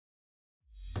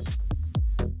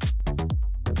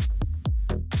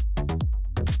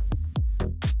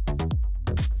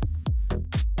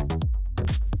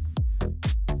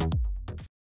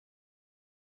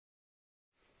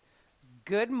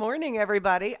Good morning,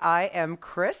 everybody. I am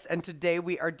Chris, and today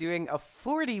we are doing a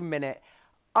 40-minute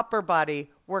upper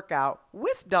body workout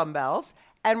with dumbbells,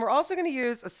 and we're also going to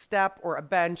use a step or a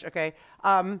bench, okay?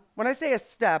 When I say a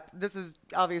step, this is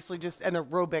obviously just an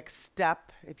aerobic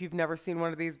step, if you've never seen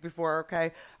one of these before,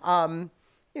 okay? You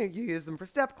use them for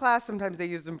step class. Sometimes they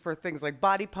use them for things like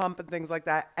body pump and things like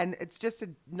that, and it's just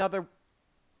another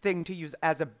thing to use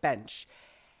as a bench.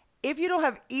 If you don't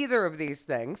have either of these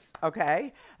things,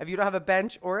 okay, if you don't have a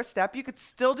bench or a step, you could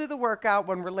still do the workout.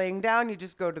 When we're laying down, you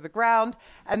just go to the ground,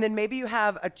 and then maybe you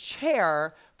have a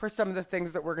chair for some of the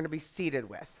things that we're going to be seated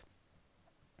with,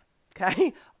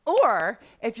 okay? Or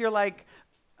if you're like,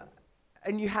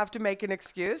 and you have to make an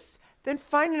excuse, then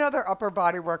find another upper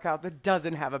body workout that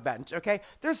doesn't have a bench, okay?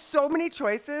 There's so many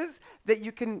choices that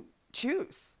you can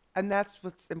choose. And that's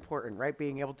what's important, right?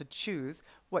 Being able to choose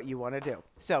what you want to do.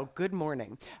 So, good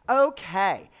morning.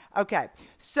 Okay.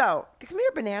 So, come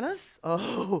here, bananas.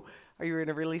 Oh, are you going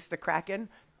to release the Kraken?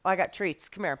 Oh, I got treats.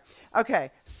 Come here.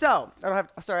 Okay. So, I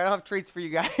don't have treats for you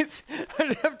guys. I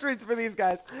don't have treats for these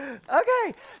guys.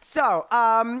 Okay. So,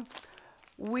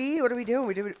 what are we doing?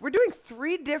 We're doing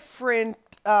 3 different,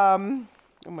 oh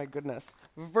my goodness,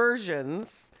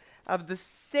 versions of the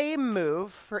same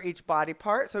move for each body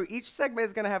part. So each segment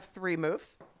is going to have 3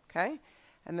 moves, okay?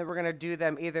 And then we're going to do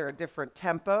them either at different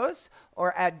tempos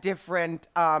or at different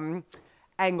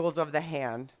angles of the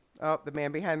hand. Oh, the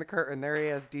man behind the curtain. There he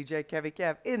is, DJ Kevy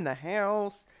Kev in the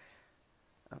house.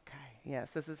 Okay,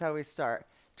 yes, this is how we start.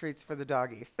 Treats for the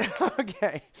doggies.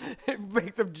 Okay.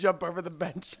 Make them jump over the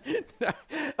bench.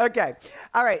 Okay.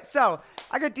 All right. So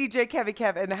I got DJ Kevy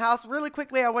Kev in the house. Really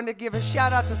quickly, I wanted to give a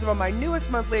shout out to some of my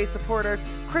newest monthly supporters: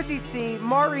 Chrissy C,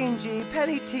 Maureen G,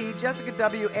 Penny T, Jessica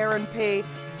W, Aaron P.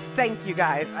 Thank you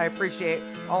guys. I appreciate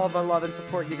all the love and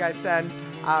support you guys send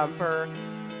for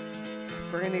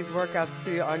bringing these workouts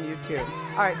to you on YouTube.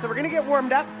 All right. So we're going to get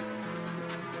warmed up.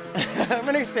 I'm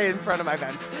going to stay in front of my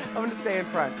bench. I'm going to stay in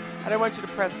front. And I want you to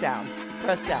press down.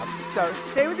 Press down. So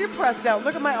stay with your press down.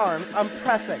 Look at my arms. I'm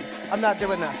pressing. I'm not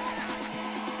doing this.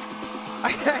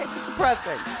 Okay?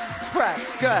 Pressing.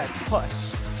 Press. Good.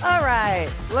 Push. All right.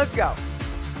 Let's go.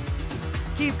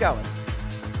 Keep going.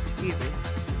 Easy.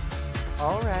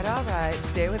 All right. All right.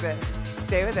 Stay with it.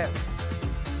 Stay with it.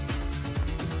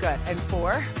 Good. And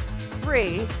 4,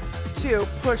 3, 2.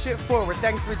 Push it forward.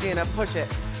 Thanks, Regina. Push it.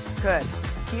 Good.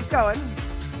 Keep going.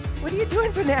 What are you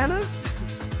doing, bananas?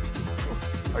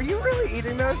 Are you really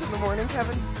eating those in the morning,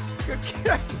 Kevin? Good.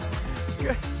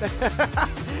 Good.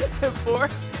 4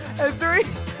 and 3,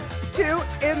 2.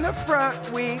 In the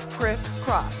front, we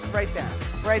crisscross. Right there.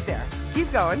 Right there.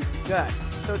 Keep going. Good.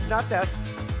 So it's not this.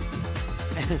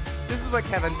 This is what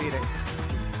Kevin's eating.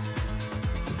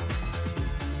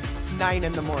 9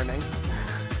 in the morning.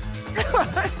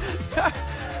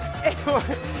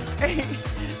 8,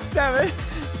 7,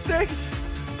 6,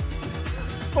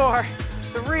 4,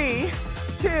 3,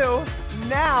 2,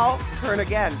 now turn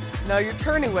again. Now you're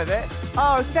turning with it.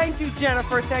 Oh, thank you,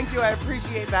 Jennifer. Thank you. I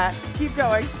appreciate that. Keep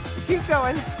going. Keep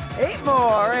going. 8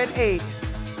 more, and 8,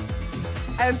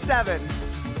 and 7,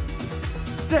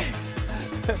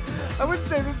 6. I wouldn't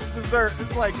say this is dessert.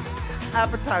 This is like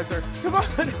appetizer. Come on.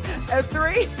 And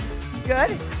 3.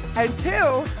 Good. And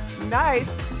 2.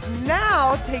 Nice.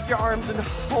 Now take your arms and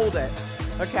hold it.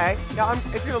 Okay? Now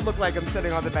it's going to look like I'm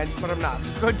sitting on the bench, but I'm not.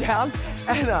 Just go down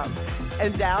and up.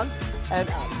 And down and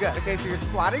up. Good. Okay, so you're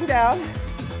squatting down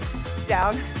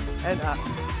and up.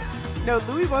 No,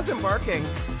 Louis wasn't barking.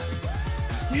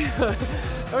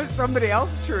 That was somebody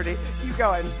else, Trudy. Keep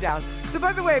going down. So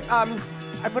by the way, I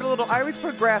always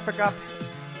put a graphic up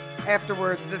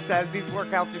afterwards that says these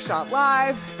workouts are shot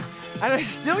live. And I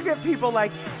still get people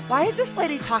like, why is this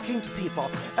lady talking to people?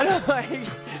 And I'm like,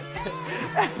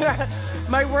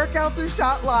 my workouts are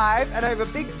shot live, and I have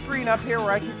a big screen up here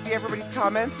where I can see everybody's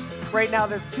comments. Right now,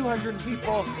 there's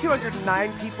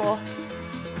 209 people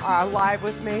live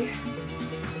with me.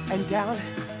 And down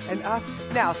and up.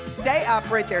 Now, stay up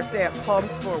right there. Stay up,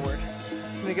 palms forward.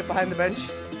 I'm gonna get behind the bench.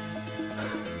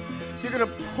 You're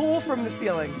gonna pull from the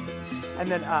ceiling and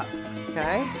then up,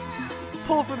 okay?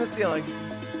 Pull from the ceiling.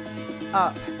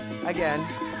 Up, again.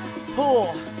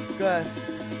 Pull, good.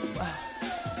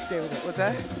 Stay with it, what's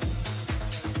that?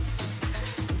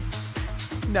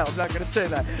 No, I'm not going to say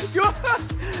that.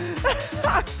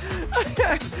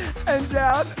 And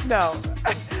down, no.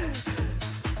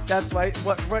 That's why,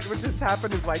 what just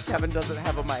happened is why Kevin doesn't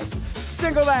have a mic.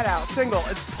 Single that out, single,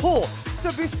 it's pull.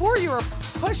 So before you were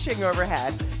pushing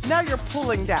overhead, now you're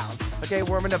pulling down. Okay,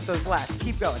 warming up those lats.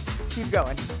 Keep going, keep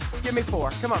going. Give me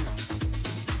 4, come on.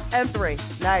 And 3,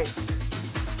 nice.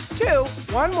 2,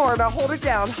 one more, now hold it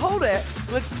down, hold it.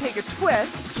 let's take a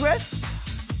twist. Twist.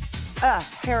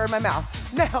 Hair in my mouth.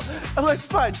 Now, let's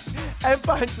punch. And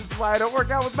punch. This is why I don't work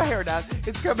out with my hair down.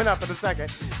 It's coming up in a second.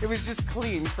 It was just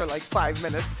clean for like 5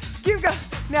 minutes. Keep going.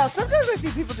 Now, sometimes I see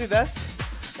people do this.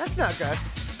 That's not good.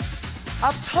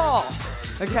 Up tall.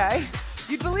 Okay?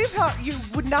 You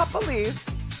would not believe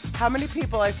how many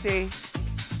people I see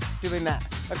doing that.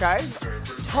 Okay?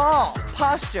 Tall.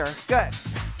 Posture. Good.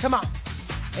 Come on.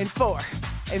 In 4.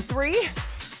 In 3,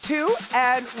 2,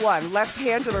 and 1. Left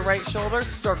hand to the right shoulder.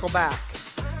 Circle back.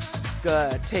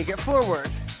 Good. Take it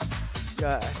forward.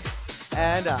 Good.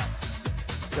 And up.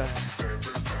 Good.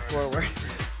 Forward.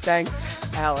 Thanks,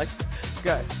 Alex.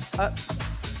 Good. Up.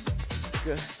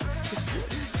 Good.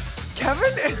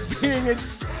 Kevin is being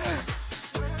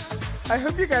I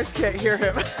hope you guys can't hear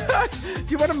him. Do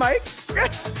you want a mic?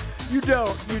 You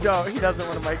don't. He doesn't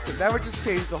want a mic. That would just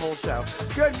change the whole show.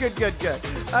 Good.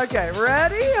 Okay,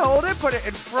 ready? Hold it. Put it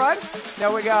in front.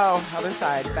 There we go. Other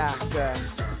side. Back. Good.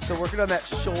 So working on that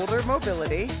shoulder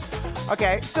mobility.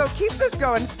 Okay, so keep this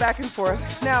going back and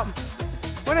forth. Now,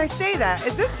 when I say that,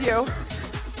 is this you?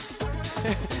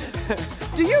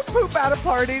 Do you poop out of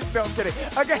parties? No, I'm kidding.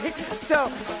 Okay, so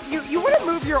you want to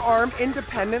move your arm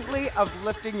independently of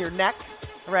lifting your neck,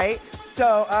 right?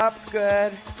 So up,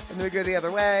 good. And then we go the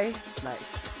other way.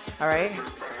 Nice. All right.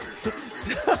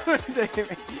 So,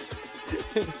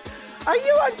 are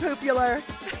you unpopular?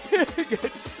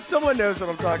 Good. Someone knows what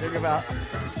I'm talking about.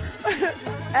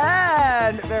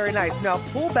 And very nice. Now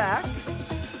pull back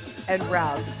and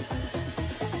round.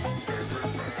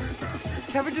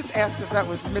 Kevin just asked if that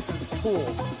was Mrs.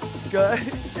 Poole. Good.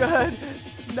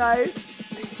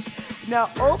 Nice. Now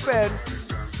open.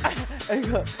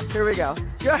 Here we go.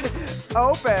 Good.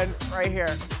 Open right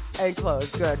here and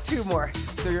close. Good. 2 more.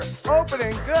 So you're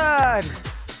opening.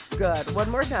 Good. One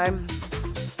more time.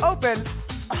 Open.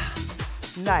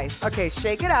 Nice. Okay,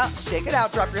 shake it out.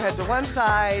 Drop your head to one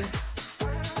side.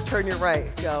 Turn your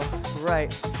right. Go.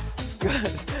 Right.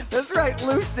 Good. That's right,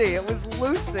 Lucy. It was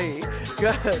Lucy.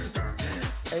 Good.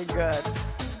 And good.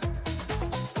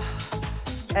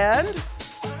 And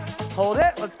hold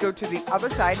it. Let's go to the other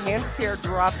side. Hands here.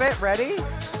 Drop it. Ready?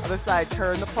 Other side.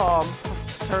 Turn the palm.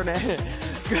 Turn it.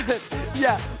 Good.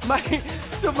 Yeah.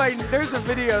 There's a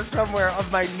video somewhere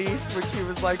of my niece when she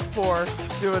was like 4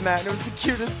 doing that, and it was the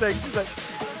cutest thing. She's like,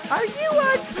 "Are you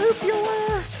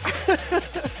unpopular?"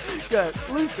 Good.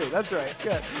 Lucy. That's right.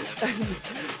 Good.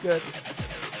 Good.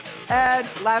 And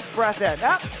last breath in.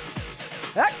 Up.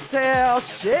 Exhale,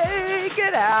 shake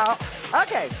it out.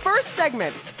 Okay, first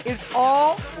segment is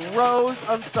all rows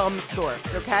of some sort,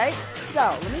 okay?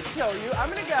 So, let me show you. I'm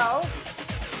gonna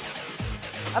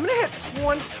hit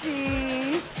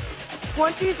 20s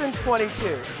and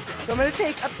 22s. So I'm gonna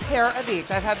take a pair of each.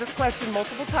 I've had this question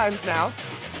multiple times now.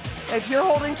 If you're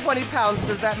holding 20 pounds,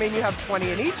 does that mean you have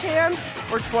 20 in each hand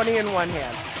or 20 in one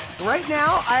hand? Right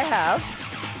now, I have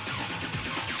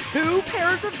 2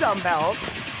 pairs of dumbbells.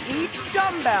 Each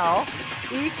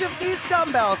of these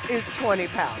dumbbells is 20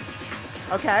 pounds,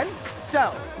 okay?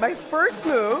 So, my first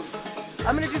move,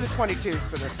 I'm gonna do the 22s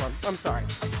for this one, I'm sorry.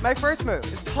 My first move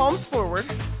is palms forward,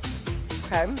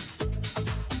 okay?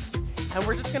 And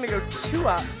we're just gonna go 2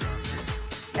 up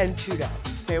and 2 down.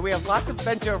 Okay, we have lots of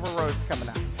bench over rows coming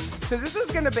up. So this is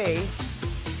gonna be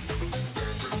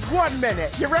 1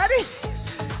 minute. You ready?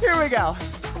 Here we go.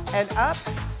 And up,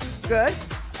 good,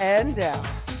 and down.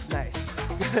 Nice.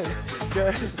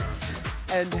 Good.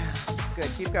 And down. Good.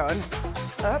 Keep going.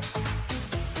 Up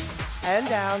and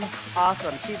down.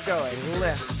 Awesome. Keep going.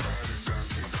 Lift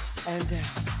and down.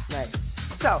 Nice.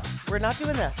 So we're not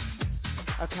doing this.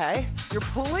 Okay? You're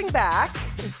pulling back.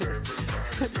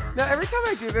 Now, every time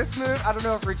I do this move, I don't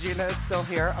know if Regina is still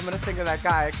here. I'm going to think of that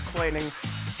guy explaining,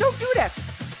 "Don't do that."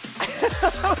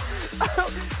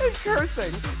 And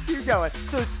cursing. Keep going.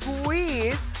 So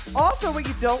squeeze. Also, what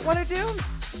you don't want to do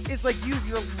is like use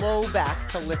your low back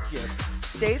to lift you.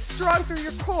 Stay strong through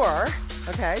your core,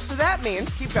 okay? So that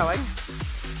means, keep going,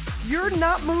 you're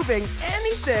not moving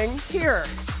anything here.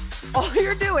 All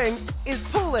you're doing is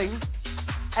pulling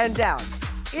and down.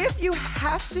 If you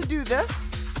have to do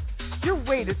this, your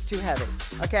weight is too heavy,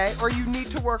 okay? Or you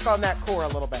need to work on that core a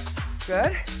little bit.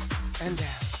 Good, and down.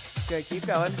 Good, keep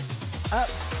going. Up,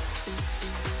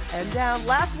 and down.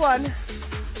 Last one.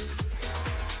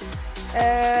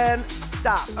 And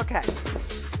stop. Okay.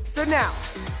 So now,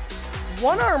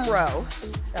 1 arm row.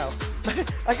 Oh,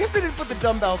 I guess we didn't put the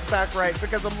dumbbells back right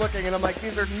because I'm looking and I'm like,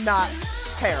 these are not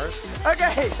pairs.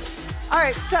 Okay. All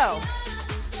right. So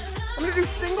I'm going to do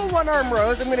single 1 arm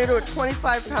rows. I'm going to do a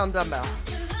 25-pound dumbbell.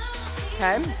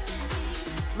 Okay.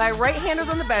 My right hand is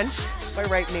on the bench. My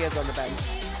right knee is on the bench.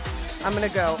 I'm going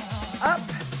to go up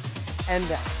and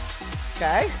down.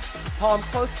 Okay? Palm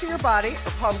close to your body,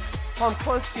 or palm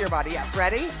close to your body. Yes,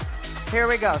 ready? Here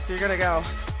we go. So you're gonna go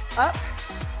up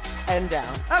and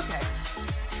down. Okay.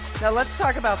 Now let's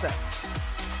talk about this.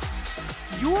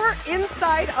 Your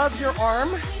inside of your arm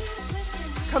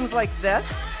comes like this,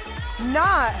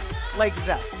 not like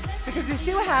this. Because you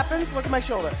see what happens? Look at my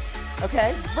shoulder,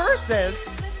 okay?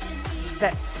 Versus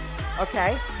this,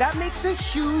 okay? That makes a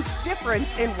huge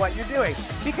difference in what you're doing.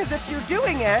 Because if you're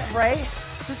doing it, right?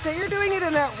 So say you're doing it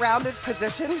in that rounded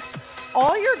position,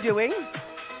 all you're doing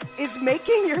is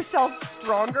making yourself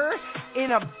stronger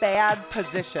in a bad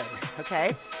position,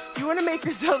 okay? You wanna make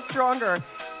yourself stronger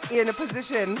in a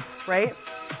position, right,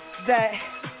 that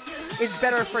is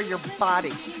better for your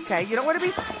body, okay? You don't want to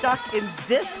be stuck in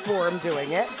this form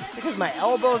doing it because my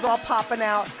elbow's all popping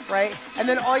out, right? And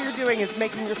then all you're doing is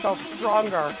making yourself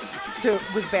stronger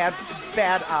with bad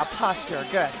posture.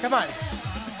 Good, come on.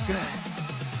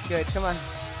 Good, come on.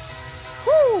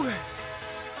 Whoo!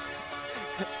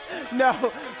 No,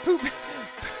 poop.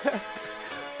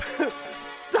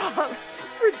 Stop,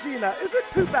 Regina. Is it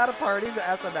poop out of parties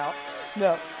at SNL?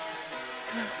 No.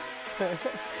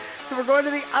 So we're going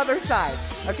to the other side,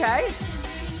 okay?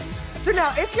 So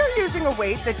now, if you're using a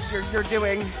weight that you're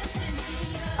doing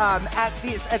at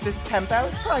this tempo,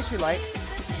 it's probably too light,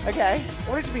 okay? I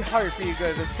want it to be hard for you to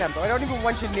go to this tempo. I don't even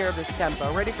want you near this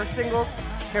tempo. Ready for singles?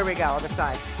 Here we go, other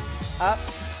side. Up,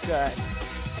 good.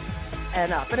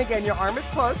 And up. And again, your arm is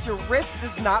closed, your wrist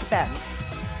does not bend.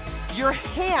 Your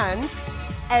hand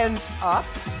ends up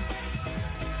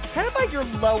kind of by your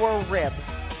lower rib,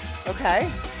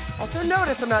 okay? Also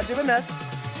notice I'm not doing this.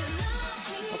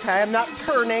 Okay, I'm not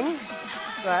turning.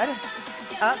 Good.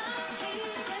 Up.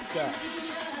 Good.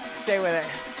 Stay with it.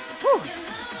 Whew.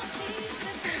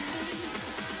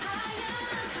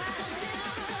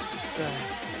 Good.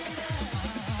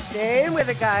 Staying with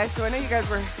it, guys. So I know you guys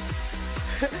were,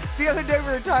 the other day we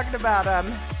were talking about,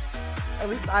 at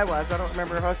least I was. I don't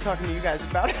remember if I was talking to you guys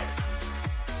about it.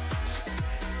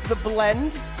 The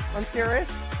blend on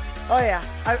Sirius. Oh yeah,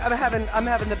 I'm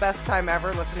having the best time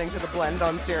ever listening to the blend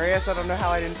on Sirius. I don't know how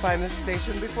I didn't find this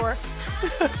station before.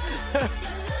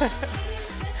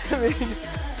 I mean,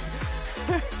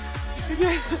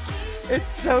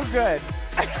 it's so good.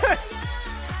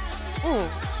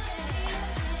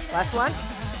 Last one.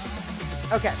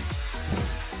 Okay.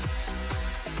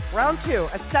 Round 2,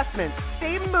 assessment.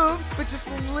 Same moves, but just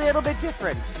a little bit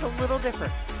different. Just a little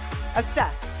different.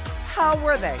 Assess. How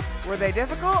were they? Were they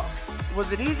difficult?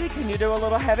 Was it easy? Can you do a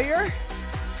little heavier?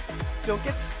 Don't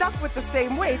get stuck with the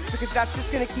same weights because that's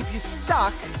just gonna keep you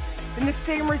stuck in the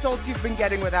same results you've been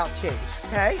getting without change,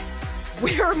 okay?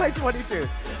 Where are my 22s?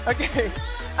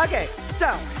 Okay,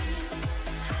 so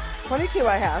 22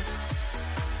 I have.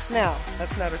 Now,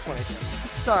 that's not a 22.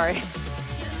 Sorry.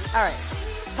 All right,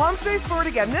 palm stays forward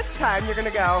again. This time you're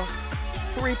gonna go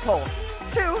 3 pulse.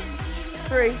 2,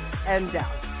 3, and down,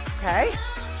 okay?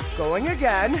 Going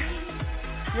again.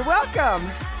 You're welcome.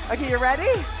 Okay, you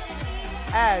ready?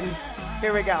 And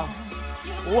here we go.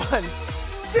 1,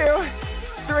 2,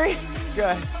 3.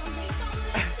 Good.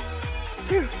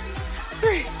 2,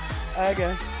 3.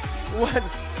 Again. 1,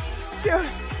 2,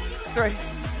 3.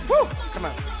 Woo! Come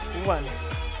on. 1,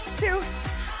 2,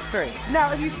 3.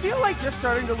 Now, if you feel like you're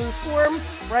starting to lose form,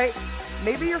 right?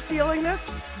 Maybe you're feeling this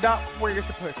not where you're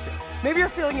supposed to. Maybe you're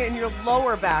feeling it in your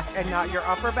lower back and not your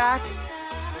upper back.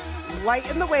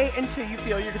 Lighten the weight until you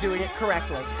feel you're doing it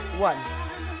correctly. 1,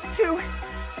 2,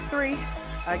 3.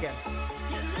 Again.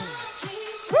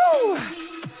 Woo!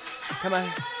 Come on.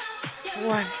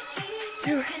 1,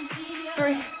 2,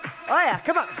 3. Oh yeah,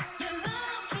 come on.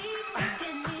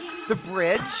 The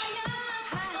bridge.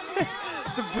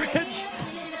 The bridge.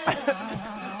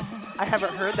 I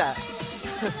haven't heard that.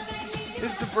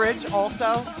 Is the bridge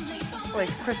also like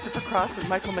Christopher Cross and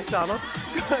Michael McDonald?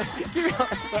 Keep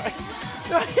going. Sorry.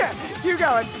 Yeah, keep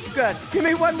going. Good. Give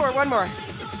me one more.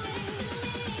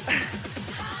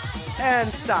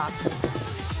 And stop.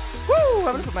 Woo!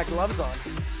 I'm gonna put my gloves on.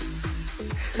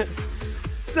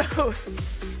 So,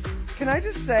 can I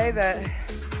just say that,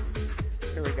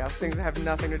 here we go, things that have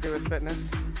nothing to do with fitness.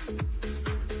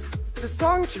 The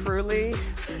song Truly,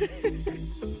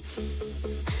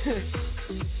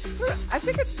 I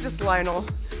think it's just Lionel.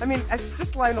 I mean, it's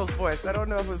just Lionel's voice. I don't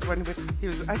know if it was when he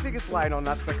was, I think it's Lionel,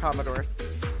 not the Commodores.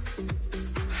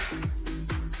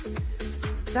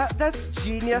 That's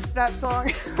genius, that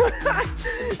song.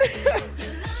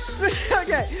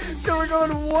 Okay, so we're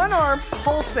going one arm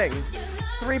pulsing.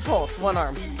 3 pulse, 1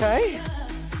 arm, okay?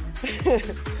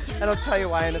 And I'll tell you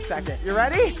why in a second. You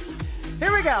ready?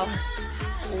 Here we go.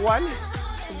 1,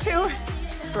 2,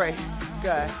 3.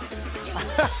 Good.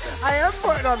 I am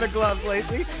putting on the gloves,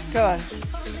 Lacey. Come on.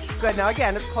 Good. Now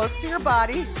again, it's close to your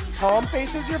body. Palm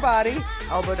faces your body.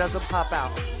 Elbow doesn't pop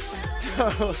out.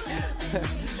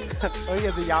 Oh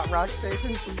yeah, the Yacht Rock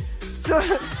Station. So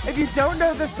if you don't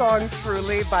know the song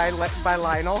 "Truly" by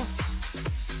Lionel,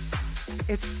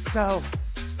 it's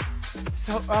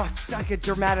it's like a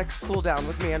dramatic cool down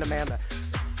with me and Amanda.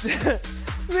 The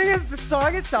thing is, the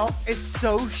song itself is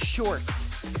so short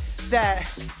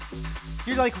that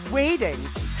you're like waiting.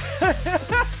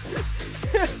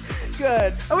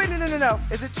 Good. Oh wait, no.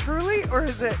 Is it Truly or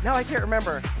is it? No, I can't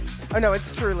remember. Oh no,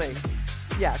 it's Truly.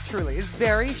 Yeah, Truly. It's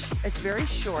very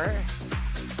short.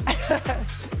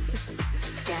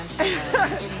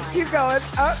 Keep going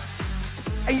up,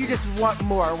 and you just want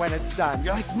more when it's done.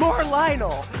 You're like, more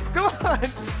Lionel. Go on.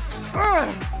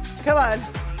 Come on.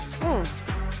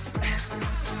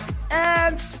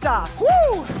 And stop.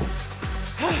 Woo!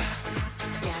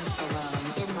 Dance alone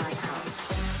in my house.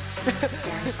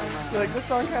 Dance alone. You like this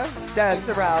song, Kev? Dance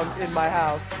around in my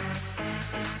house.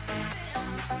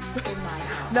 In my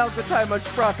house. Now's the time of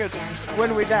sprockets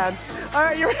when we dance. All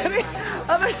right, you ready?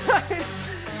 Other side.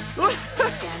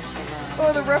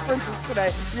 Oh, the references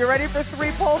today. You ready for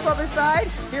 3 pulls other side?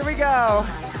 Here we go.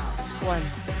 1,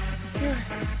 2,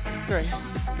 3.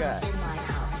 Good. In my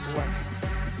house. 1,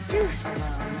 2,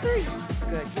 3.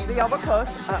 Good. Keep the elbow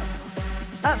close. Up.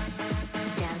 Up.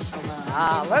 Dance alone.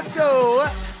 Ah, let's go.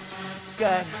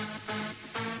 Good.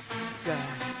 Good.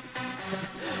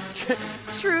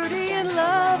 Trudy in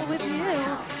love with you.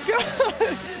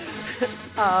 Good.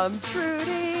 I'm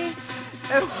Trudy.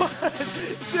 And 1,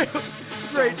 2.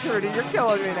 Great, Trudy. You're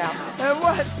killing me now. And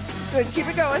 1. Good. Keep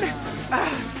it going.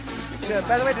 Good.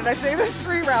 By the way, did I say there's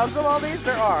 3 rounds of all these?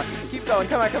 There are. Keep going.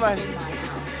 Come on. Come on. In my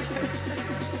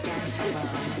house. Dance alone.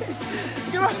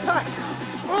 Come on.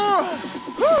 Oh.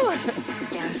 Whew.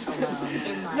 Dance alone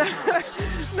in my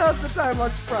house. Now's the time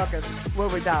on sprockets when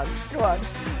we dance. Come on.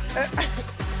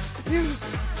 2.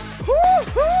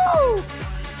 Woo-hoo!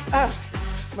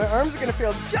 My arms are going to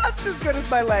feel just as good as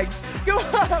my legs. Go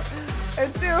up.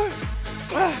 And 2.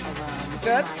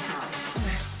 Good.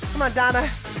 Come on, Donna.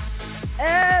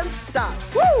 And stop.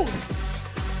 Woo!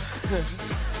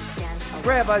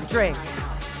 Grab a drink.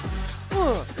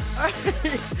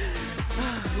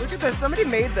 Look at this. Somebody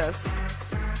made this.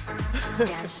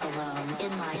 Dance alone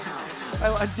in my house. I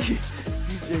want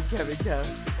DJ Kevin Kev.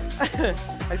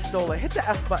 I stole it. Hit the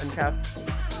F button, Kev.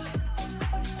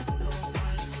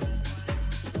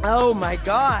 Oh my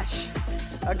gosh.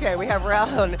 Okay, we have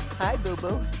round. Hi, boo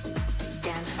boo.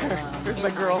 Dance alone. Here's my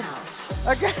girls.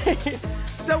 Okay,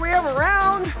 so we have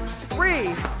round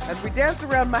 3 as we dance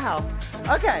around my house.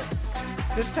 Okay,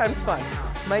 this time's fun.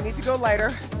 Might need to go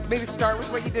lighter. Maybe start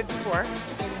with what you did before.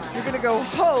 You're gonna go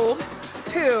hold,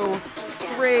 2,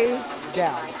 3,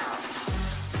 down.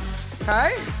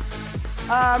 Okay?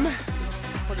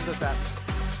 What is this at?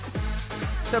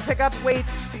 So pick up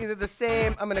weights, either the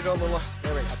same. I'm gonna go a little,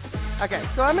 there we go. Okay,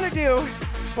 so I'm gonna do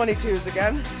 22s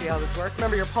again. See how this works.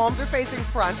 Remember, your palms are facing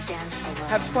front.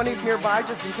 Have 20s nearby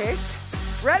just in case.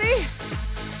 Ready?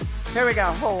 Here we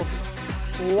go. Hold.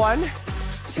 1,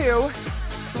 2,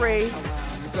 3.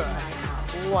 Good.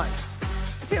 1,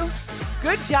 2.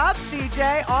 Good job,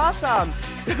 CJ. Awesome.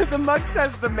 The mug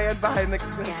says the man behind the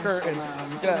curtain.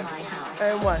 Good.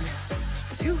 And 1,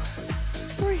 2,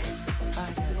 3.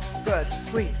 Good.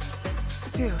 Squeeze.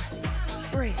 2,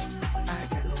 3.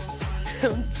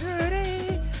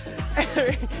 Judy.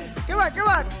 Come on, come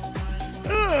on.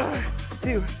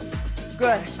 2.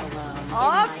 Good.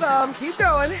 Awesome. Keep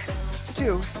going.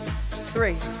 2,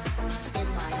 3.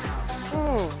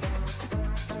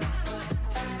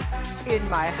 In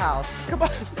my house. Come on.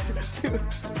 2,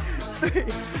 3.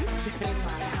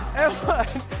 And 1.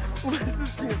 What is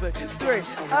this music? 3.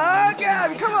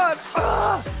 Again. Come on.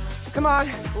 Come on.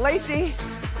 Lacey.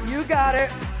 You got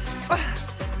it.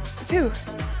 2,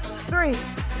 3.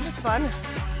 This is fun.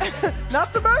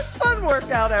 Not the most fun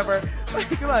workout ever.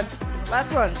 Come on.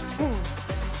 Last one.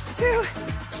 2,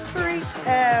 3.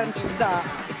 And stop.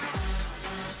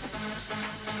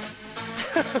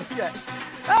 Yeah.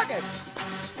 Okay.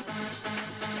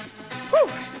 Whew.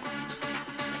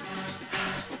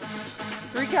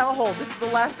 3 count hold. This is the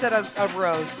last set of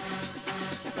rows.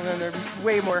 And then there's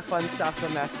way more fun stuff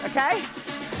than this. Okay?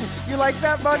 You like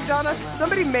that mug, Donna?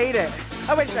 Somebody made it.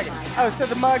 Oh, wait a second. Oh, so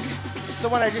the mug, the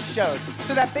one I just showed.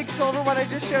 So that big silver one I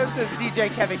just showed says DJ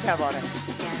Kevin Kev on it.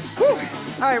 Whew.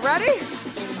 All right, ready?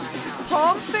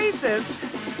 Palm faces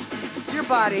your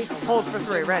body. Hold for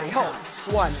 3. Ready? Hold.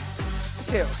 1,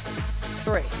 2,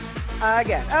 3.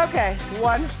 Again. Okay.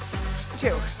 1,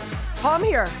 2. Palm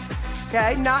here.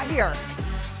 Okay, not here.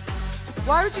 1,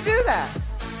 Why would you do that?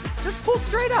 Just pull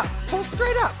straight up. Pull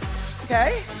straight up.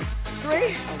 Okay?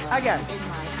 3. Again.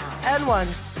 And 1,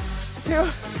 2.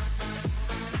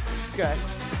 Good.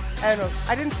 And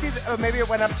I didn't see the, oh, maybe it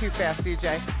went up too fast,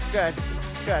 CJ. Good.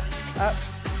 Good.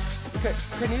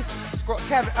 Can you scroll?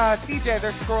 Kev, CJ,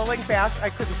 they're scrolling fast.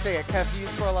 I couldn't see it. Kev, can you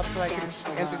scroll up so I can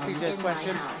answer CJ's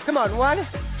question? Come on. 1,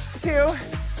 2,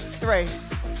 3.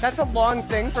 That's a long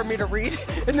thing for me to read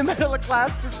in the middle of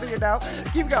class, just so you know.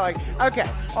 Keep going. Okay.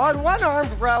 On one armed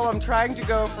row, I'm trying to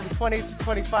go from 20s to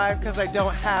 25 because I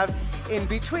don't have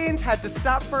in-betweens. Had to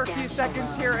stop for a few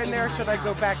seconds here and there. Should I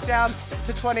go back down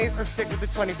to 20s or stick with the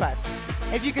 25s?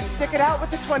 If you can stick it out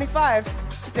with the 25s,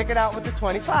 stick it out with the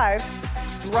 25s.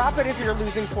 Drop it if you're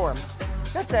losing form.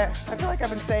 That's it. I feel like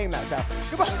I've been saying that now.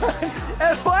 Come on.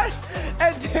 And 1,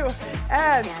 and 2,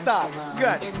 and stop.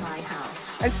 Good.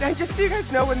 And just so you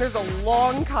guys know, when there's a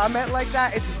long comment like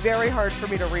that, it's very hard for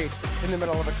me to read in the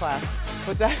middle of a class.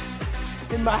 What's that?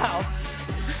 In my house.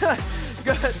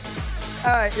 Good.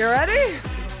 All right, you ready?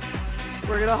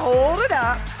 We're gonna hold it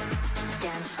up.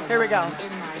 Here we go.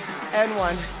 And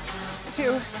 1,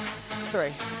 2,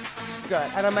 3.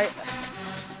 Good. And I might,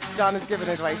 Donna's giving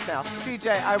advice now.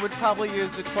 CJ, I would probably use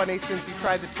the 20 since you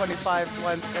tried the 25s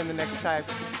once, and the next time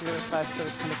you're gonna class to the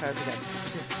 25s again.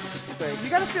 2, 3. You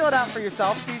gotta feel it out for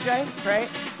yourself, CJ, right?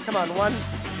 Come on, 1,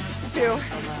 2,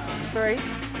 3.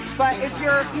 But if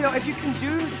you're, if you can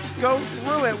go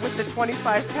through it with the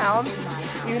 25 pounds,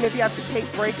 even if you have to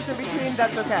take breaks in between,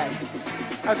 that's okay.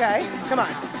 Okay, come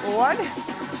on. 1,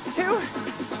 2,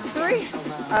 3.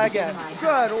 Again.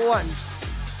 Good. 1,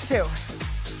 2,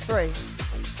 3.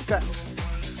 Good.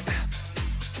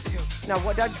 2. Now,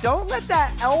 don't let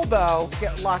that elbow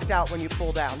get locked out when you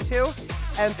pull down. 2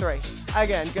 and 3.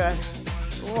 Again. Good.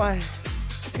 1.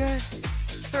 Good.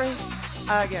 3.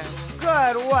 Again.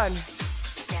 Good. 1.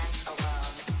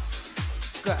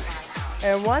 Good.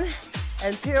 And 1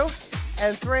 and 2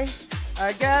 and 3.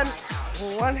 Again.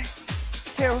 1,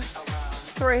 2,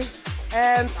 3,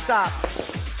 and stop.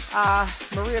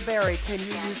 Maria Berry, can you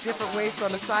use different weights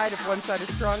on the side if one side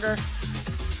is stronger?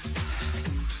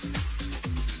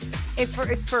 If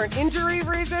it's for an injury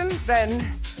reason, then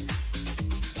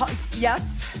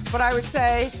yes. But I would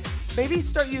say maybe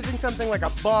start using something like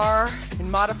a bar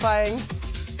and modifying.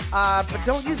 But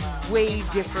don't use way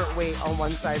different weight on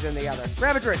one side than the other.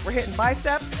 Grab a drink. We're hitting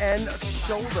biceps and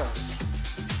shoulders.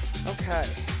 Okay.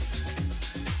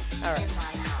 All right.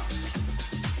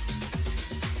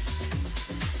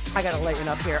 I gotta lighten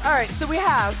up here. All right, so we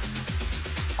have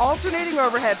alternating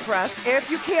overhead press. If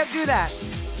you can't do that,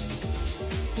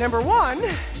 number 1,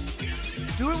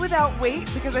 do it without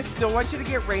weight because I still want you to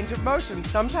get range of motion.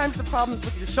 Sometimes the problems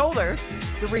with your shoulders,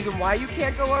 the reason why you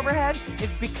can't go overhead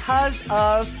is because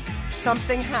of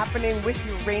something happening with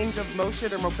your range of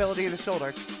motion or mobility of the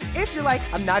shoulders. If you're like,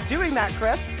 I'm not doing that,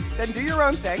 Chris, then do your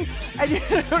own thing. And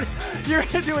you're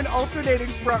gonna do an alternating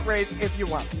front raise if you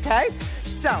want, okay?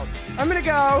 So, I'm gonna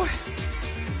go,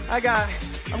 I'm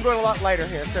going a lot lighter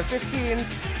here. So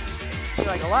 15s,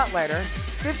 like a lot lighter.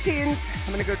 15s,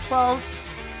 I'm gonna go 12s,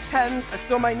 10s. I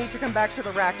still might need to come back to the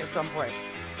rack at some point.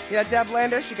 Yeah, Deb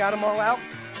Landish, you got them all out?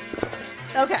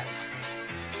 Okay.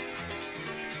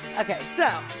 Okay,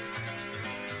 so,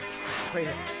 wait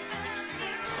a minute.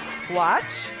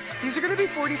 Watch. These are gonna be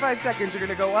 45 seconds. You're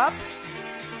gonna go up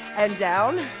and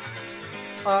down,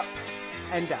 up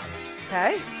and down,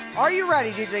 okay? Are you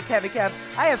ready, DJ Kevy Kev?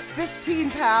 I have 15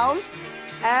 pounds,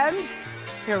 and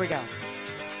here we go.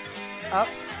 Up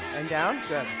and down,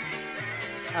 good.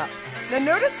 Up. Now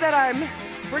notice that I'm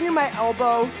bringing my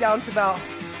elbow down to about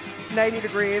 90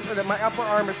 degrees, and that my upper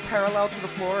arm is parallel to the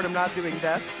floor, and I'm not doing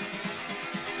this.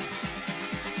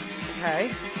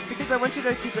 Okay? Because I want you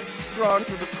to keep it strong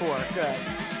through the core, good.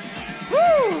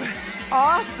 Woo!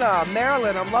 Awesome,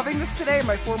 Marilyn, I'm loving this today.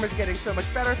 My form is getting so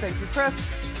much better. Thank you, Chris.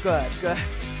 Good, good.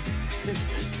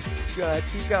 Good,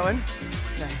 keep going.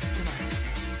 Nice, come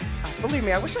on. Believe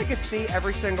me, I wish I could see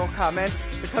every single comment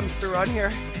that comes through on here,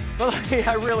 but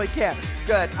I really can't.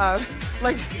 Good,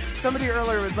 like somebody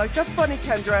earlier was like, that's funny,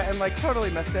 Kendra, and like totally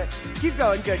missed it. Keep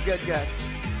going, good, good, good.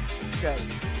 Good.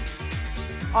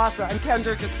 Awesome, and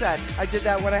Kendra just said, I did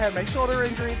that when I had my shoulder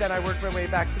injury, then I worked my way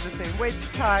back to the same weights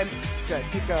time. Good,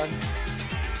 keep going.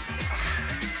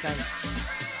 Nice.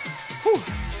 Whew,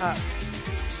 up.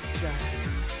 Good.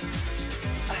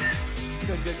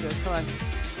 Good, good, good. Come on.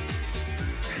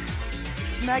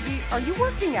 Maggie, are you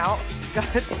working out?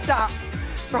 God, stop.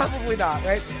 Probably not,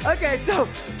 right? Okay, so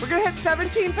we're gonna hit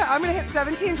 17 pounds. I'm gonna hit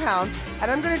 17 pounds,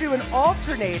 and I'm gonna do an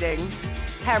alternating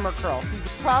hammer curl. So you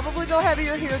could probably go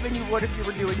heavier here than you would if you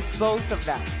were doing both of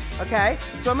them. Okay?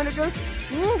 So I'm gonna go,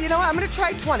 you know what? I'm gonna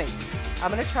try 20. I'm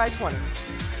gonna try 20.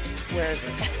 Where is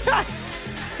it?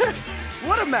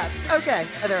 What a mess. Okay,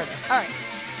 there it is. All right.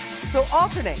 So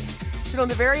alternate. Sit on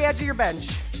the very edge of your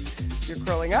bench. You're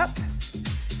curling up,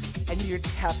 and you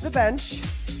tap the bench,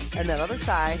 and then other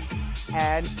side,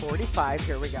 and 45.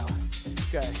 Here we go.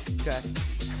 Good, good.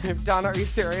 Donna, are you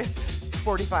serious?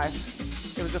 45.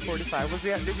 It was a 45.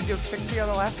 Did you do 60 on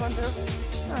the last one too?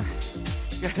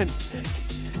 Good.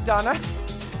 Donna,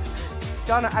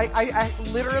 I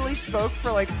literally spoke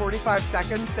for like 45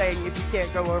 seconds saying if you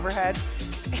can't go overhead.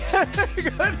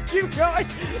 Good, keep going.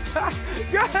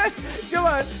 Good, come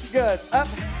on, good. Up.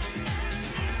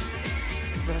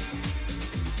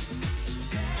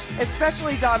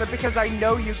 Especially Donna, because I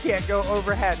know you can't go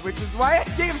overhead, which is why I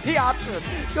gave the option.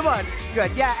 Come on,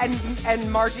 good. Yeah,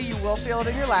 and Margie, you will feel it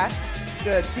in your lats.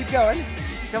 Good, keep going.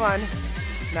 Come on,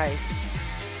 nice.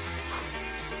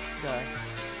 Good.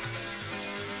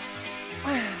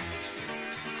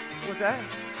 What's that?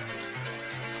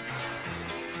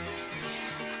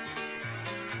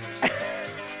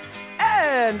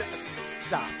 And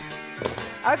stop.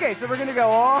 Okay, so we're gonna go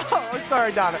all,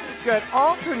 sorry Donna. Good,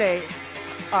 alternate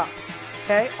up,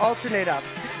 okay? Alternate up.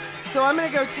 So I'm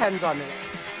gonna go 10s on this.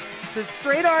 So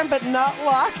straight arm but not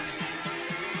locked.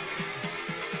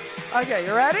 Okay,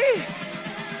 you ready?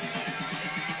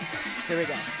 Here we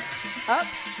go. Up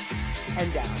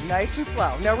and down, nice and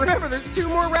slow. Now remember, there's 2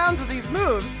 more rounds of these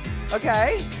moves,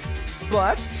 okay?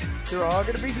 But they're all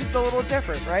gonna be just a little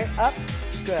different, right? Up,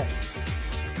 good.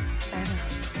 And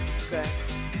good.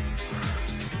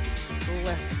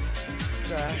 Lift,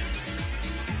 good.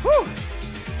 Whew.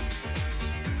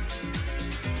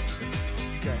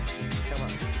 Good, come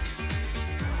on.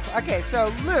 Okay, so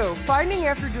Lou, finding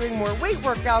after doing more weight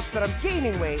workouts that I'm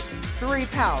gaining weight, 3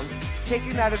 pounds.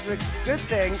 Taking that as a good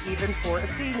thing, even for a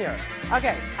senior.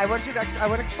 Okay, I want to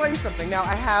explain something. Now,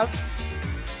 I have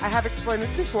explained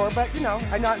this before, but you know,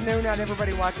 I know not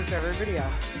everybody watches every video.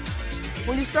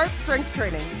 When you start strength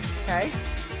training, okay,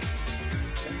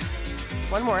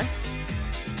 one more,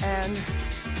 and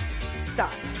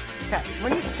stop. Okay,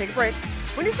 when you take a break,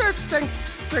 when you start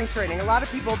strength training, a lot of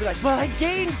people will be like, well, I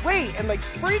gained weight, and like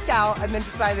freak out, and then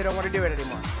decide they don't want to do it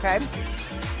anymore, okay?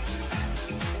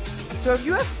 So if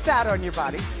you have fat on your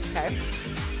body, okay,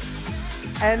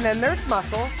 and then there's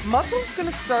muscle, muscle's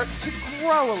gonna start to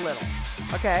grow a little,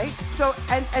 okay? So,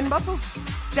 and muscle's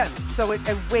dense, so it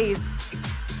weighs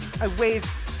a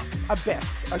bit,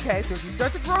 okay? So if you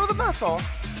start to grow the muscle,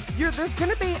 there's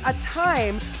gonna be a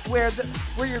time where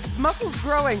your muscle's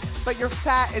growing, but your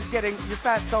fat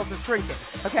cells are shrinking,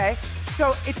 okay?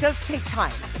 So it does take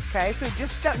time, okay? So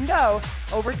just know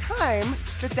over time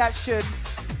that should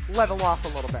level off a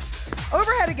little bit.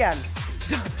 Overhead again.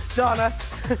 Donna,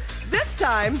 this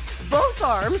time, both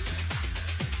arms,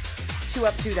 2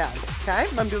 up, 2 down, okay?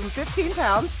 I'm doing 15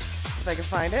 pounds, if I can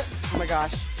find it. Oh my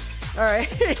gosh. All right,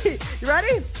 you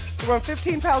ready? We're going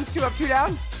 15 pounds, 2 up, 2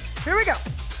 down. Here we go.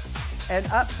 And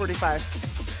up, 45.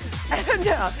 And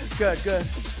down, good, good.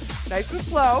 Nice and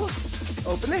slow.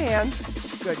 Open the hands.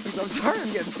 Good, keep going. Sorry,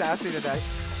 I'm getting sassy today.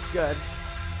 Good,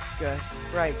 good.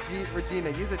 Right, Regina,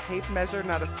 use a tape measure,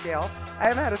 not a scale. I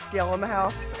haven't had a scale in the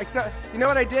house, except, you know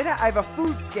what I did? I have a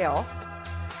food scale.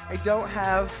 I don't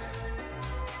have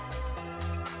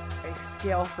a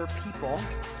scale for people.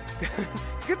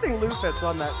 It's a good thing Lou fits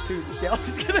on that food scale.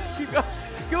 Just gonna keep going.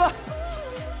 Come on.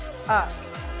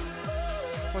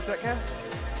 What's that, Ken?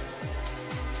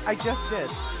 I just did.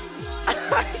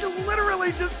 I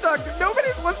literally just talked.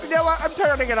 Nobody's listening. You know what? I'm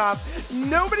turning it off.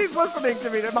 Nobody's listening to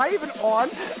me. Am I even on?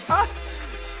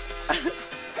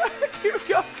 Keep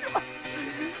going. Come on.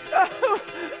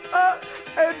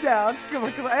 And down. Come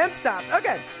on, come on. And stop.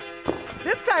 Okay.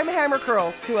 This time, hammer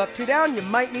curls. 2 up, 2 down. You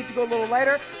might need to go a little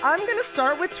lighter. I'm going to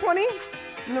start with 20.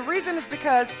 And the reason is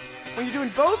because when you're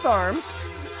doing both arms,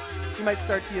 you might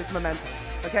start to use momentum.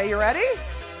 Okay, you ready?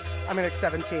 I'm going to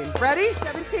 17. Ready?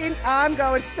 17. I'm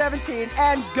going to 17.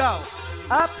 And go.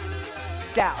 Up,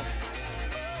 down.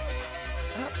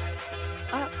 Up,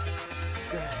 up.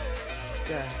 Good.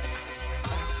 Good.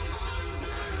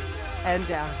 And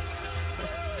down.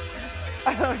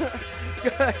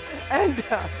 Good. And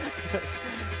down. Good.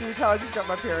 Can you tell I just got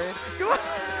my period? Come on.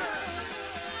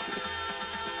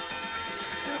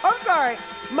 I'm sorry.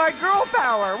 My girl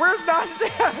power. Where's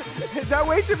Nastia? Is that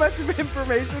way too much of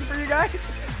information for you guys?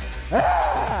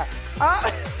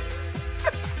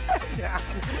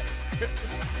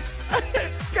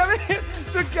 Kevin,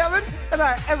 so Kevin and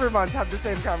I every month have the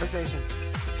same conversation.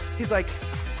 He's like,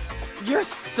 "You're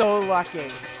so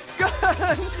lucky."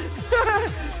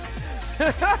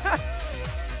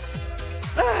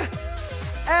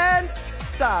 And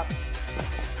stop.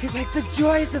 He's like, the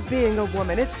joys of being a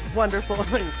woman. It's wonderful.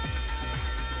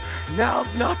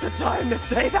 Now's not the time to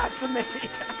say that to me.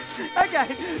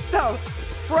 Okay, so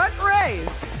front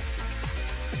raise.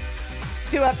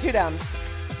 2 up, 2 down.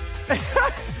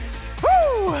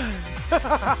 Woo!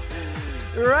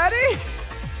 Ready?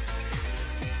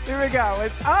 Here we go.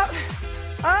 It's up,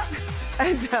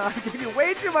 and down. I gave you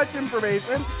way too much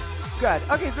information. Good.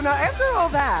 Okay, so now after all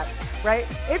that, right,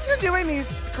 if you're doing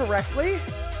these correctly,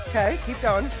 okay, keep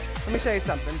going. Let me show you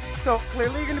something. So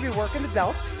clearly you're going to be working the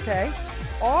delts, okay?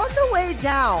 On the way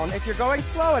down, if you're going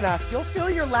slow enough, you'll feel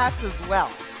your lats as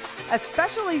well,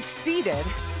 especially seated,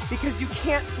 because you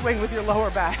can't swing with your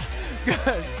lower back.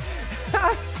 Good.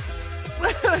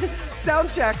 Sound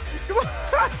check. Come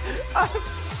on.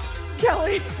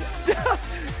 Kelly.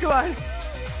 Come on.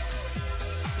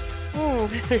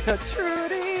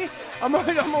 Trudy. I'm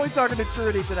only talking to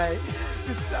Trudy today.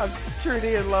 I'm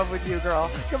Trudy in love with you, girl.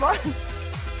 Come on.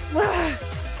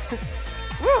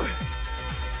 Woo.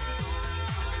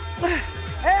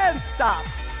 And stop.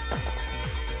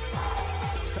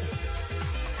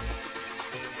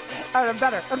 All right,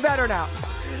 I'm better now.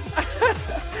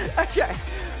 Okay,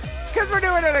 because we're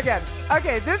doing it again.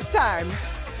 Okay, this time,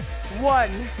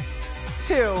 1,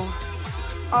 2,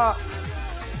 up,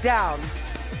 down.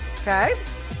 Okay,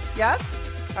 yes?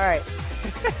 All right.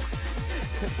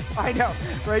 I know,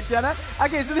 right, Jenna?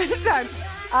 Okay, so this time,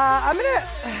 all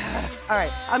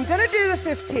right, I'm gonna do the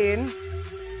 15,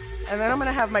 and then I'm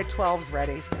gonna have my 12s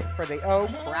ready for the, oh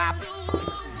crap.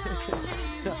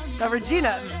 Now,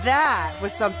 Regina, that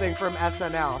was something from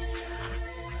SNL.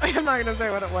 I'm not gonna say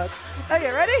what it was.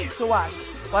 Okay, ready? So watch.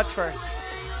 Watch first.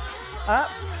 Up,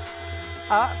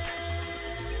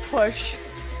 push,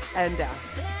 and down.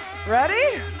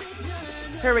 Ready?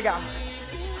 Here we go.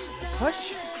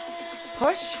 Push,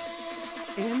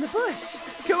 in the bush.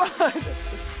 Come on.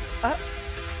 Up.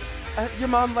 Your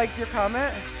mom liked your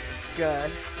comment?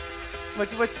 Good.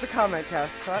 What's the comment, Kev?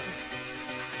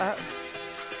 Up.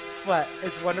 What?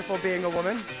 It's wonderful being a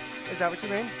woman? Is that what you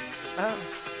mean?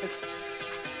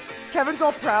 Kevin's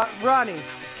all proud. Ronnie,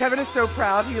 Kevin is so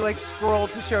proud. He like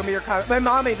scrolled to show me your comment. My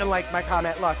mom even liked my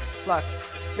comment. Look.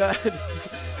 Good.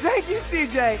 Thank you,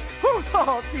 CJ.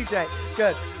 Oh, CJ.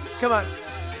 Good. Come on.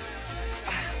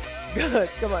 Good.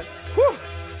 Come on. Whew.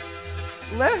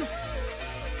 Lift.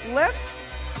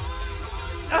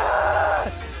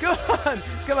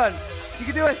 Come on. You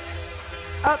can do it.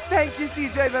 Up. Thank you,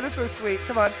 CJ. That is so sweet.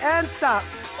 Come on. And stop.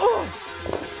 Ooh.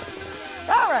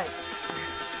 All right.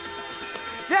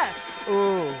 Yes.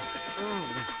 Ooh.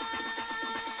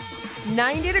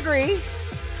 90 degree.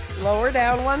 Lower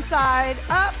down one side.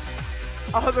 Up.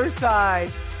 Other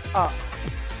side. Up.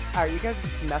 All right. You guys are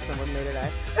just messing with me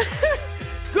today.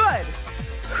 Good.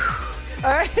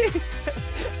 All right.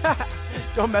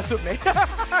 Don't mess with me.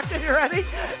 Okay, you ready?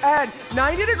 And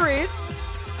 90 degrees.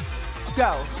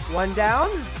 Go. One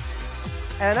down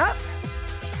and up.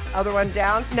 Other one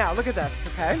down. Now, look at this,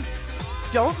 okay?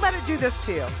 Don't let it do this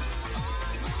to you.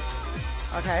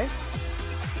 Okay?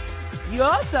 You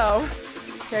also,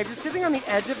 okay, if you're sitting on the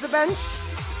edge of the bench,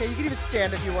 okay, you can even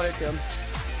stand if you wanted to.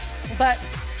 But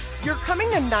you're coming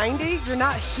to 90, you're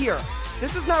not here.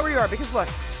 This is not where you are because look,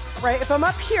 right? If I'm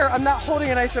up here, I'm not holding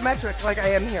an isometric like I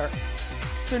am here.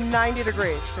 So 90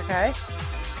 degrees, okay?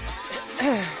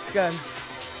 Good.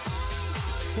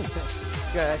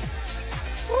 Good.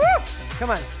 Woo! Come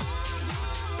on.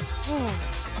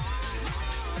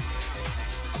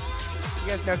 You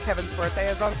guys know Kevin's birthday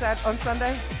is on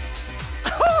Sunday?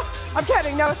 Oh, I'm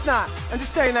kidding. No, it's not. I'm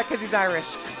just saying that because he's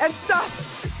Irish. And stop.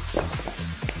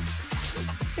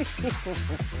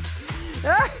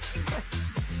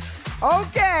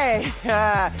 Okay.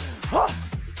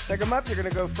 Pick them up. You're going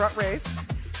to go front raise.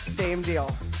 Same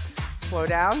deal. Slow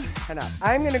down and up.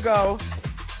 I'm going to go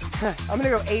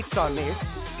 8s on these.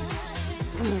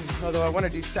 Although I want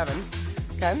to do 7.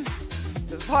 Okay?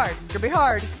 This is hard. It's going to be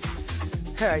hard.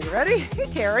 Are you ready? Hey,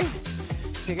 Terry.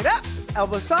 Pick it up.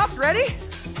 Elbow soft. Ready?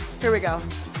 Here we go.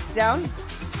 Down.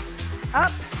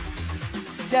 Up.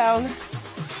 Down.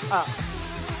 Up.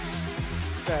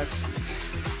 Good.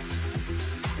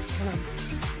 Come on.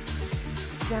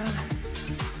 Down.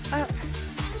 Up.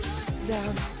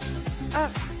 Down.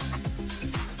 Up.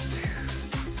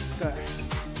 Good.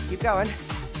 Keep going.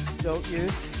 Don't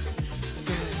use.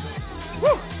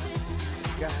 Woo!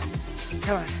 Good.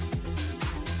 Come on.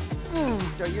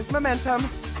 Don't use momentum.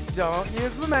 Don't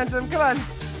use momentum. Come on.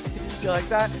 You like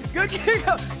that? Good.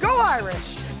 Go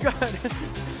Irish. Good.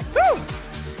 Woo!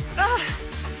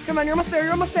 Come on. You're almost there.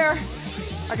 You're almost there.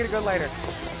 I gotta go later.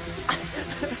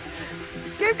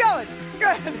 Keep going.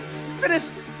 Good.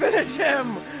 Finish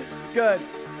him. Good.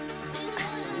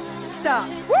 stop.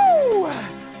 Woo!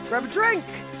 Grab a drink.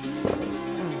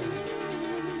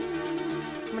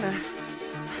 I'm gonna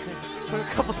put a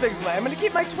couple things away. I'm gonna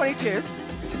keep my 22s,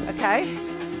 okay?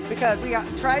 Because we got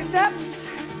triceps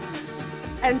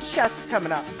and chest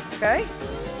coming up, okay?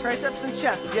 Triceps and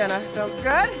chest, Jenna. Sounds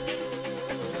good?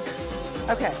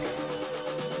 Okay.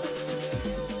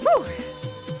 Woo!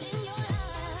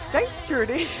 Thanks,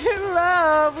 Trudy. In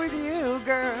love with you,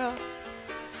 girl.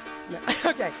 No.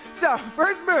 Okay, so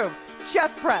first move,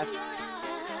 chest press.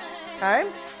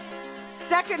 Okay?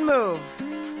 Second move,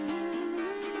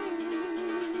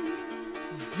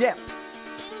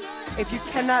 dips. If you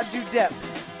cannot do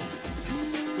dips,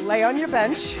 lay on your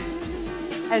bench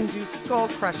and do skull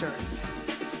crushers.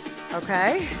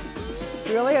 Okay?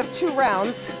 We only have 2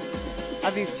 rounds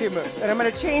of these 2 moves. And I'm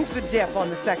gonna change the dip on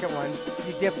the second one.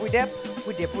 You dip, we dip,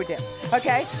 we dip, we dip.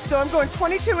 Okay? So I'm going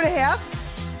 22 and a half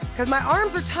because my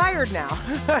arms are tired now.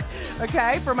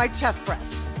 Okay? For my chest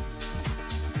press.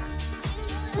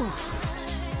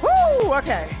 Woo!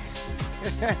 Okay.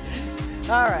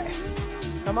 All right.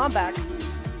 Come on back.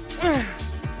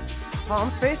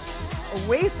 Palms face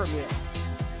away from you.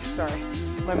 Sorry,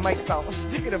 my mic fell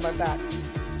sticking in my back.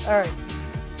 All right.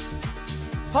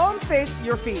 Palms face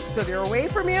your feet so they're away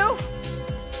from you.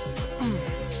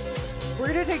 We're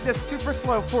gonna take this super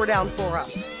slow 4 down, 4 up.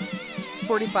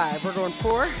 45. We're going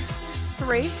 4,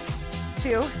 3,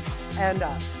 2, and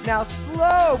up. Now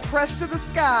slow, press to the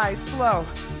sky, slow.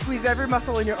 Squeeze every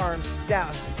muscle in your arms.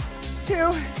 Down. 2,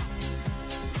 and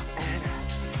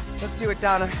let's do it,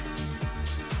 Donna.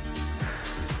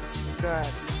 Good.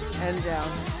 And down.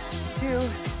 2,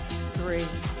 3,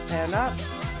 and up.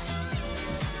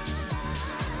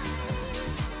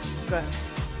 Good.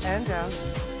 And down.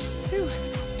 2.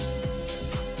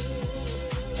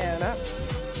 And up.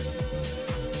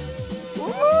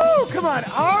 Woo! Come on,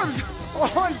 arms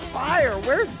on fire.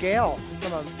 Where's Gail?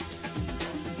 Come on.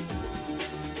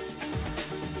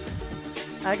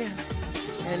 Again.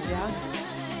 And down.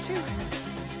 2,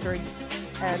 3,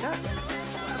 and up.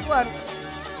 Last one.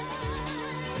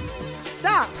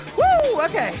 Stop. Woo!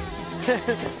 Okay.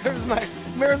 There's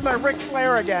my Ric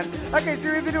Flair again. Okay, so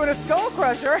you're either doing a skull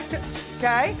crusher,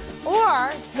 okay,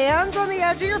 or hands on the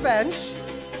edge of your bench,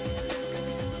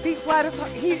 feet flat as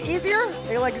easier,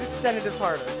 they like extended as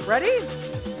harder. Ready?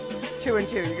 2 and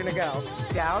 2. You're gonna go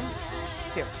down,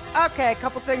 2. Okay, a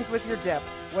couple things with your dip.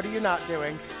 What are you not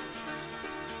doing?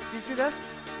 Do you see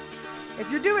this? If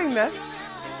you're doing this,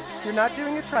 you're not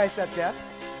doing a tricep dip.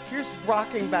 You're just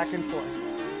rocking back and forth.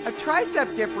 A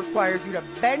tricep dip requires you to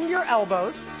bend your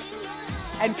elbows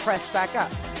and press back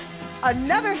up.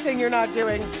 Another thing you're not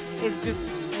doing is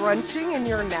just scrunching in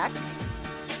your neck.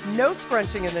 No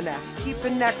scrunching in the neck. Keep the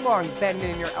neck long, bend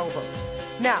in your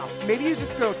elbows. Now, maybe you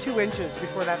just go 2 inches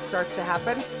before that starts to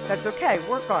happen. That's okay,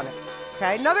 work on it.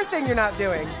 Okay, another thing you're not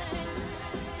doing.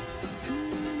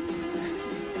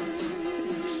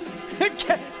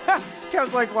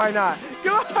 Kev's like, why not?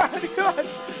 Go on, go on.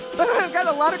 I've got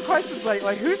a lot of questions like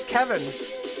who's Kevin?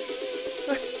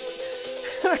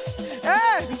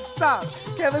 Hey, stop.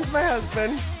 Kevin's my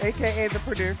husband, AKA the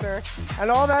producer. And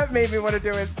all that made me want to do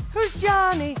is, who's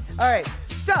Johnny? All right,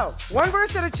 so 1 more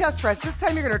set of chest press. This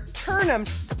time you're going to turn them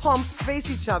to palms face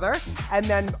each other and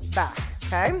then back,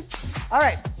 okay? All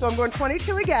right, so I'm going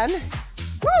 22 again.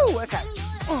 Woo, okay.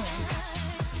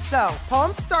 So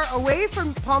palms face away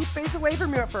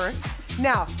from you at first.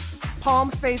 Now,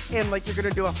 palms face in like you're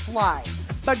gonna do a fly.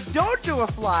 But don't do a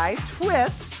fly,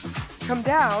 twist, come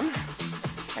down,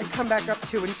 and come back up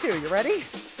 2 and 2. You ready?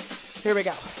 Here we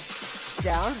go.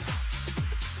 Down,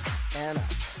 and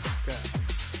up. Good.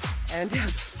 And down.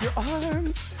 Your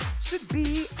arms should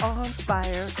be on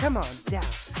fire. Come on, down,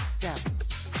 down,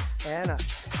 and up,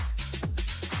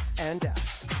 and down.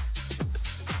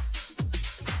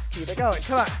 Keep it going,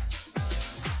 come on.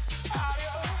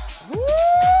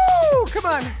 Woo! Come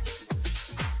on.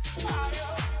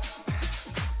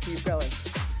 Keep going.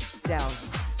 Down.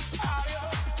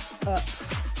 Up.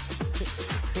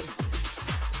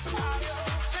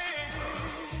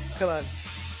 Come on.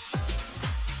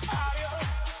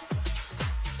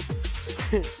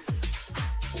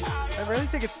 I really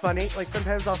think it's funny. Like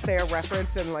sometimes I'll say a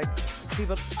reference and like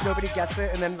nobody gets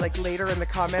it, and then like later in the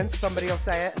comments somebody will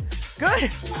say it.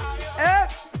 Good. And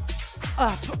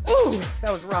up. Ooh,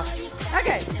 that was rough.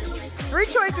 Okay. 3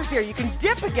 choices here. You can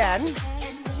dip again,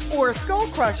 or skull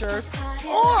crushers,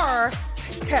 or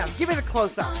Kev, give me the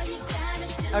close-up.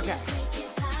 Okay.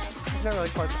 It's not really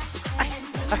close-up.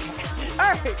 Okay.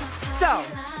 All right. So,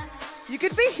 you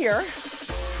could be here.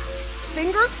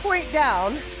 Fingers point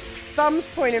down, thumbs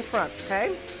point in front,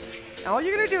 okay? Now all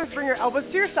you're going to do is bring your elbows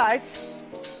to your sides,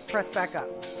 press back up.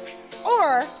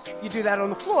 or you do that on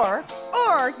the floor,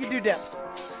 or you do dips.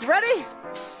 You ready?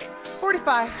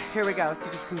 45. Here we go. So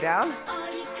just come down.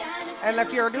 And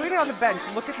if you're doing it on the bench,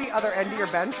 look at the other end of your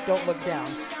bench. Don't look down.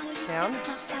 Down.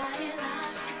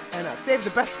 And up. Save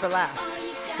the best for last.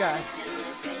 Good.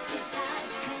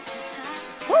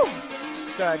 Woo!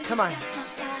 Good. Come on.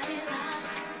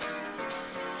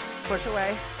 Push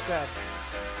away. Good.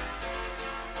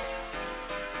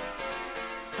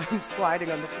 I'm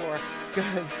sliding on the floor.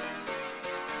 Good.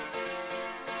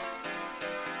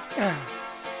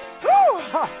 Woo!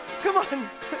 Come on.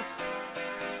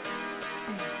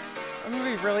 I'm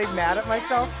gonna be really mad at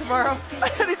myself tomorrow.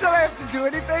 Anytime I have to do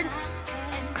anything.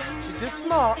 It's just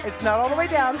small. It's not all the way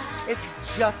down. It's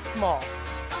just small.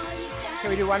 Can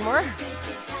we do one more?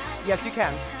 Yes, you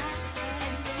can.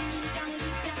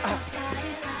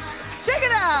 Shake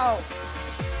it out!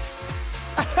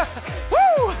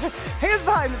 Woo! Hands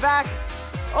behind the back.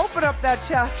 Open up that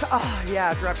chest. Oh,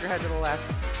 yeah, drop your head to the left.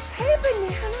 Hey,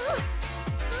 banana.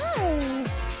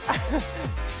 Hi.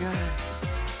 Good.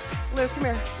 Lou, come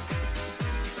here.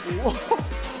 Whoa.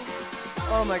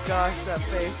 Oh my gosh, that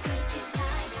face.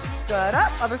 Good.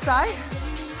 Up, other side.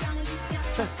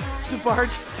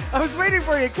 DeBarge. I was waiting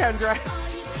for you, Kendra.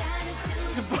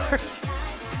 DeBarge.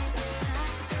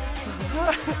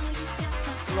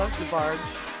 Love DeBarge.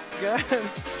 Good.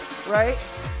 Right?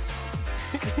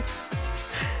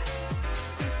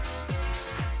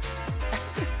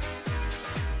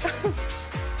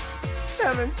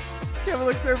 Kevin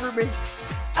looks over at me.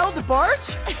 El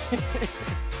DeBarge?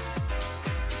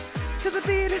 To the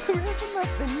beat of the rhythm of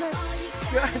the night.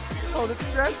 Good. Hold it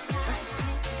stretch.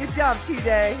 Good job,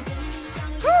 T-Day.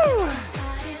 Woo!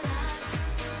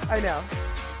 I know.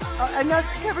 And that,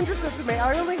 Kevin just said to me,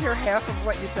 I only hear half of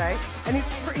what you say. And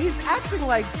he's acting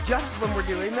like just when we're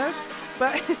doing this.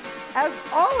 But as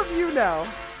all of you know,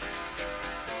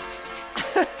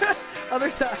 other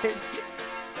side,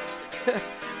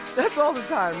 that's all the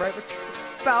time, right? With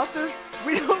spouses,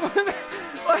 we don't,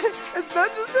 it's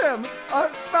not just him.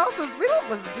 Spouses, we don't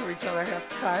listen to each other half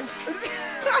the time.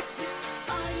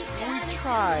 We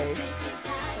try.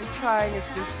 And trying is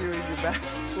just doing your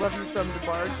best. Love you some,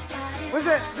 DeBarge. Was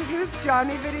it the Hughes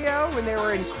Johnny video when they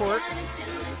were in court?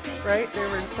 Right? They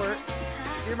were in court.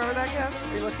 Do you remember that, Kev?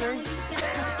 Are you listening?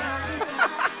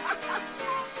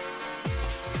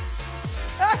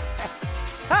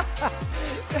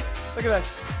 Look at this.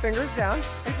 Fingers down.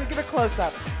 Actually, give a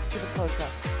close-up. Give a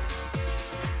close-up.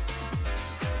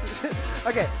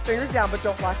 Okay, fingers down, but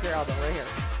don't lock your elbow. Right here.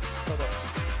 Hold on.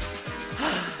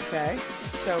 Okay.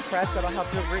 So press, that'll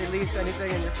help you release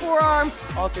anything in your forearm,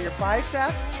 also your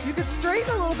bicep. You can straighten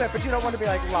a little bit, but you don't want to be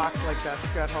like locked like this.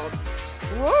 Good, hold.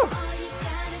 Woo!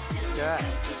 Good.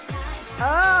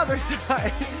 Other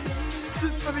side.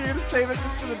 Just for you to save it,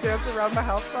 just for the Dance Around My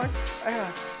House song.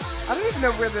 I don't even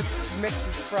know where this mix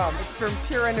is from. It's from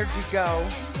Pure Energy Go.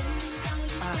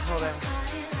 Hold on.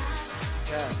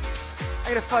 Good.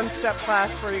 I got a fun step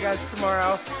class for you guys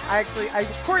tomorrow. I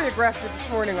choreographed it this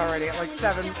morning already at like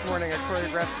 7 this morning. I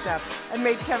choreographed step and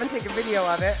made Kevin take a video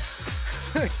of it.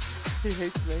 He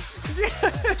hates me.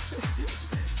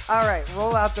 All right,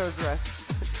 roll out those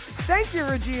wrists. Thank you,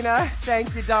 Regina.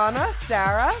 Thank you, Donna,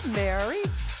 Sarah, Mary,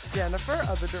 Jennifer,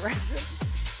 other direction.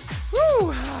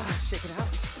 Woo! Shake it out.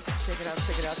 Shake it out,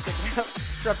 shake it out, shake it out.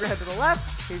 Drop your head to the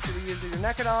left. In case you're using your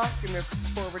neck at all. Give me a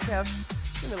forward tap.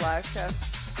 Give me a live tap.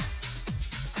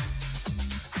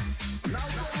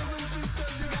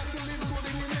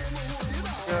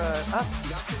 Good. Up.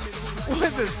 What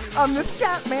is this? I'm the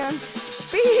scat man.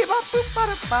 Beep, up, boop,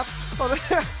 bada, bop.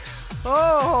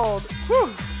 Hold. Whew.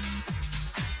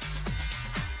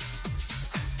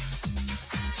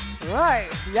 Right.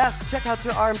 Yes, check out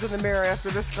your arms in the mirror after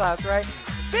this class, right?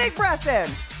 Big breath in.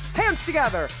 Hands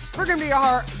together. We're going to be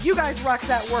you guys rock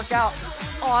that workout.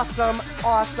 Awesome,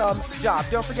 awesome job.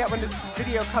 Don't forget when this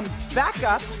video comes back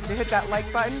up to hit that like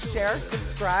button, share,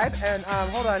 subscribe, and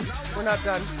hold on, we're not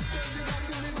done.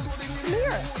 Come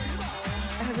here.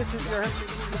 And this is the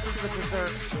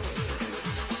dessert.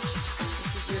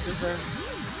 This is your dessert.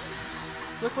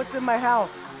 Look what's in my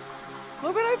house.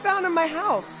 Look what I found in my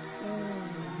house.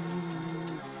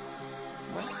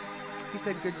 He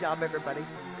said, good job, everybody.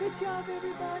 Good job,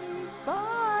 everybody.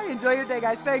 Bye. Enjoy your day,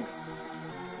 guys. Thanks.